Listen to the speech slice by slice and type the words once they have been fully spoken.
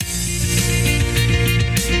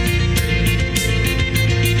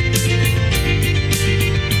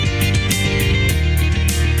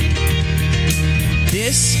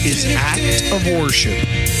of Worship,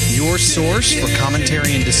 your source for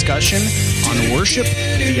commentary and discussion on worship,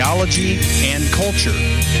 theology, and culture.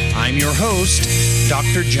 I'm your host,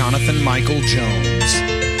 Dr. Jonathan Michael Jones.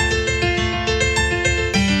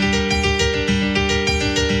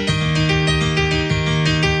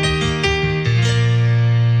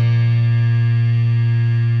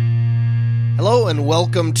 Hello and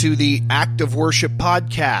welcome to the Act of Worship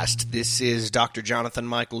podcast. This is Dr. Jonathan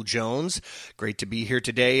Michael Jones. Great to be here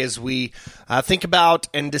today as we think about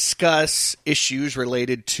and discuss issues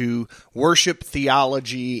related to worship,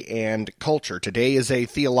 theology, and culture. Today is a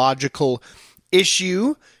theological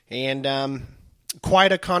issue and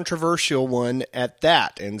quite a controversial one at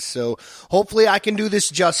that. And so hopefully I can do this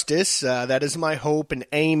justice. That is my hope and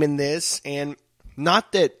aim in this. And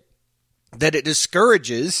not that it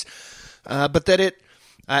discourages, but that it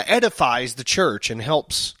edifies the church and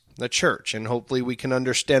helps the church. And hopefully we can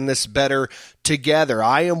understand this better together.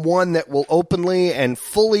 I am one that will openly and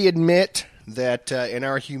fully admit that in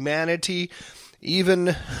our humanity,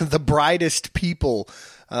 even the brightest people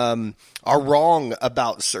are wrong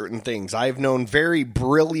about certain things. I've known very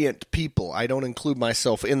brilliant people. I don't include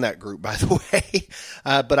myself in that group, by the way,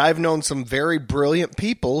 but I've known some very brilliant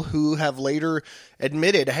people who have later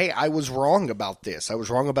admitted, hey, I was wrong about this. I was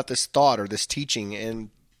wrong about this thought or this teaching.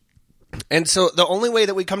 And so the only way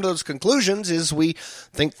that we come to those conclusions is we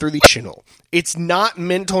think through the rational. It's not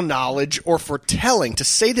mental knowledge or foretelling. To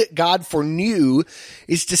say that God foreknew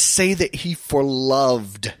is to say that he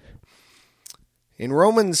foreloved. In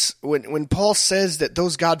Romans, when Paul says that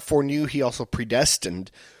those God foreknew, he also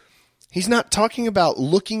predestined, he's not talking about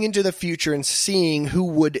looking into the future and seeing who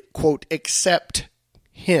would, quote, accept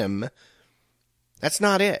him. That's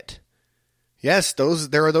not it. Yes,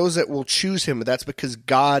 there are those that will choose him, but that's because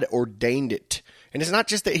God ordained it. And it's not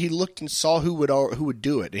just that he looked and saw who would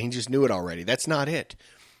do it, and he just knew it already. That's not it.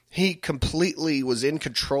 He completely was in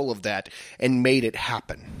control of that and made it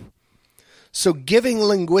happen. So giving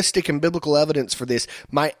linguistic and biblical evidence for this,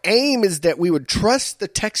 my aim is that we would trust the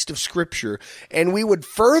text of Scripture and we would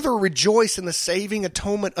further rejoice in the saving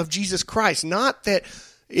atonement of Jesus Christ. Not that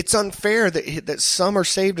it's unfair that some are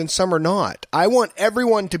saved and some are not. I want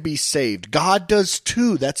everyone to be saved. God does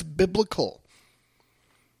too. That's biblical.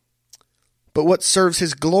 But what serves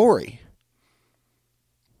his glory?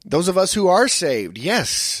 Those of us who are saved,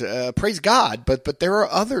 yes, praise God, but there are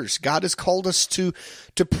others. God has called us to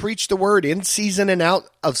preach the word in season and out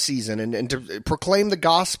of season and to proclaim the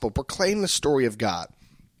gospel, proclaim the story of God.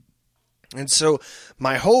 And so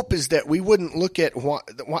my hope is that we wouldn't look at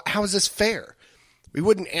how is this fair? We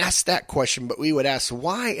wouldn't ask that question, but we would ask,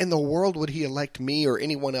 why in the world would he elect me or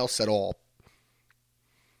anyone else at all?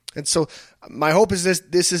 And so my hope is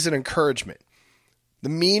this is an encouragement. The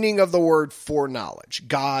meaning of the word foreknowledge.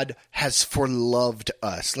 God has foreloved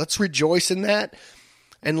us. Let's rejoice in that,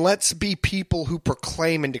 and let's be people who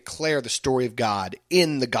proclaim and declare the story of God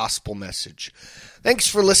in the gospel message. Thanks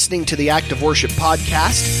for listening to the Act of Worship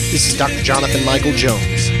podcast. This is Dr. Jonathan Michael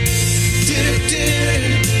Jones.